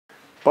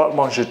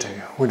Battement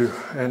Jeté, we do.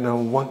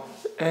 And 1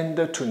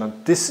 and 2. Now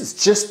this is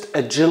just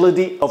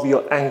agility of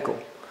your ankle.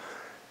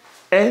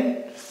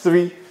 And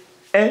 3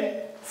 and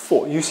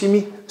 4. You see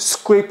me?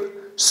 Scrape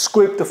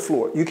the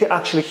floor. You can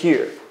actually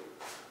hear.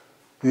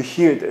 You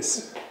hear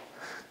this.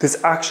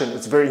 This action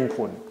is very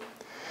important.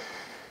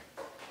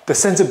 The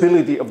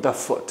sensibility of the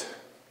foot.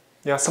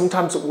 Yeah,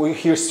 sometimes we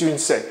hear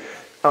students say,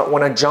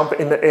 when I jump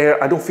in the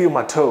air, I don't feel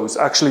my toes.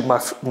 Actually,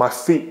 my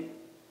feet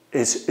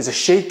is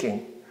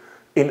shaking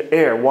in the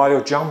air while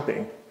you're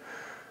jumping.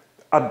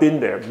 I've been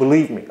there,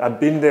 believe me. I've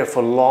been there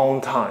for a long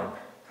time.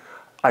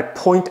 I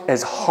point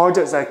as hard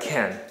as I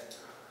can.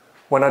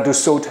 When I do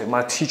sauté,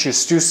 my teachers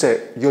still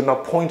say, you're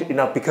not pointing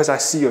enough because I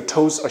see your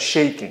toes are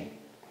shaking.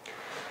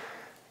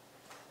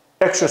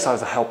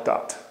 Exercise helped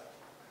out,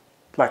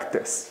 like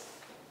this.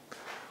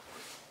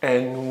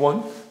 And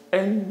 1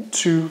 and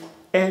 2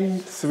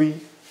 and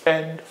 3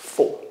 and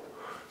 4.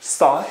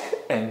 Side,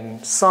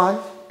 and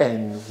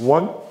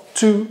 1,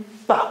 2,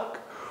 back.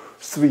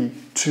 3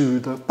 to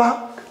the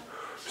back,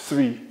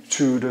 3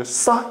 to the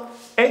side,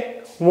 and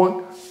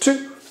 1,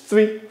 2,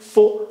 3,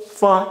 4,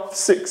 5,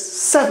 6,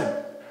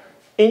 7.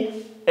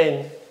 In,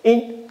 and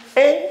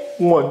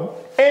 1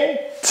 and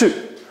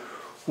 2.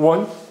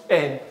 1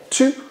 and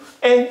 2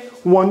 and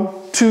 1,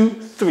 2,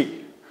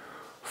 3.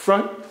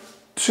 Front,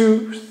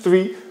 2,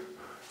 3.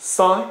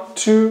 Side,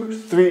 2,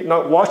 3.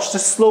 Now watch the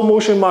slow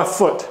motion of my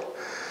foot.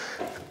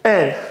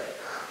 And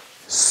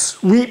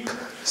sweep,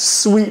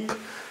 sweep,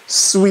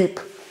 sweep,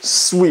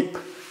 sweep,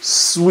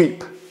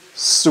 sweep,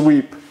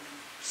 sweep,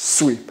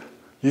 sweep.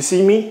 You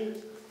see me?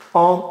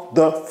 On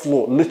the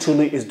floor,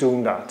 literally is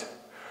doing that.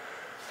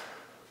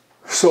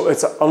 So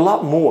it's a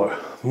lot more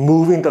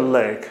moving the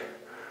leg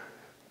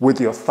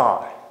with your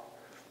thigh.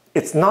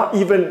 It's not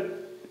even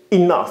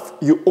enough.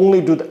 You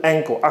only do the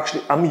ankle.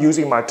 Actually, I'm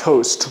using my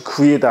toes to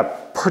create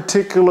that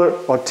particular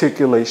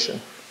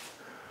articulation.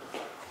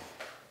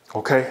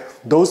 Okay?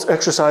 Those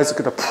exercises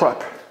are gonna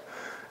prep.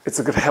 It's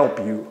gonna help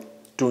you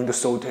doing the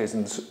sautés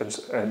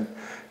and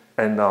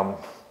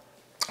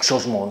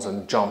changements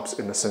and jumps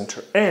in the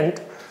center. And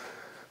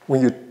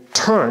when you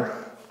turn,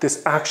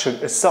 this action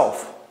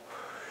itself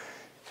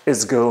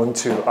is going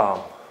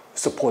to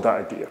support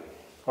that idea.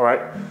 All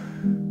right?